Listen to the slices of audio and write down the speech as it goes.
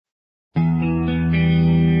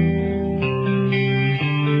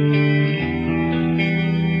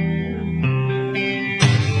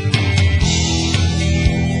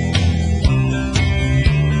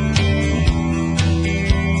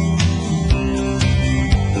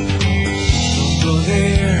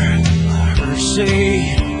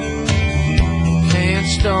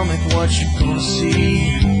stomach what you're gonna see.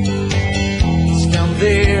 It's down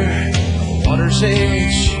there at the water's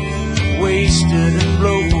edge, wasted and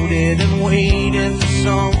bloated and waiting for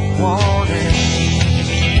someone else.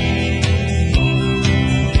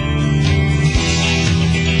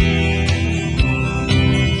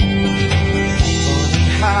 Funny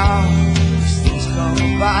how these things come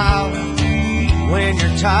about when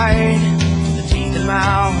you're tied to the teeth and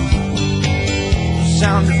mouth.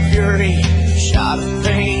 Sound of fury, shot of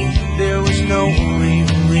pain. There was no real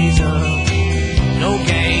reason, no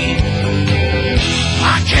gain.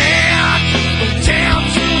 I can't go down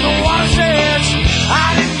to the water's edge. I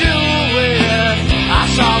didn't do it, I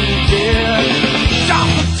saw you did.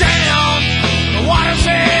 Don't go down the water's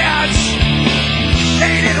edge.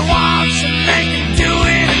 They did it once and they can do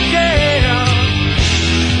it again.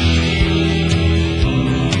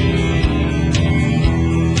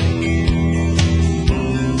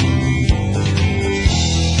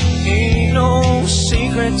 Ain't no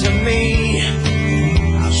secret to me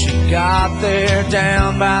how she got there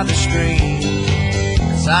down by the stream,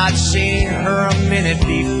 'cause I'd seen her a minute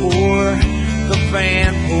before the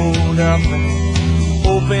van pulled up and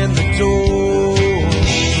opened the door.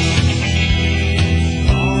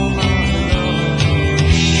 Oh, my love.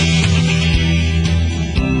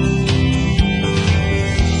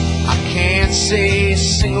 I can't say a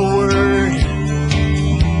single word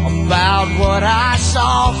about what I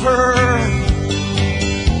saw of her.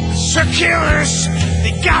 They're killers,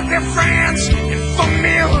 they got their friends in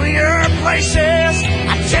familiar places.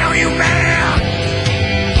 I tell you, man,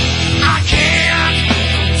 I can't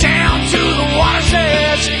go down to the water's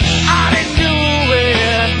edge. I didn't do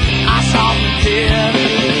it, I saw them did.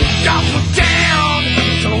 Don't go down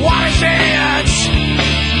to the water's edge.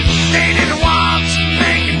 They did it once,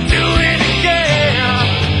 they can do it again.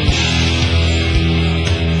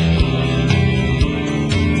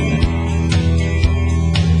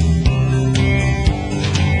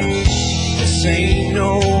 This ain't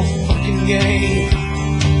no fucking game,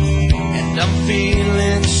 and I'm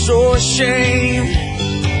feeling so ashamed,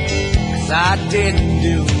 'cause I didn't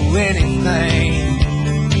do anything.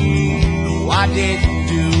 No, I didn't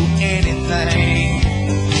do anything.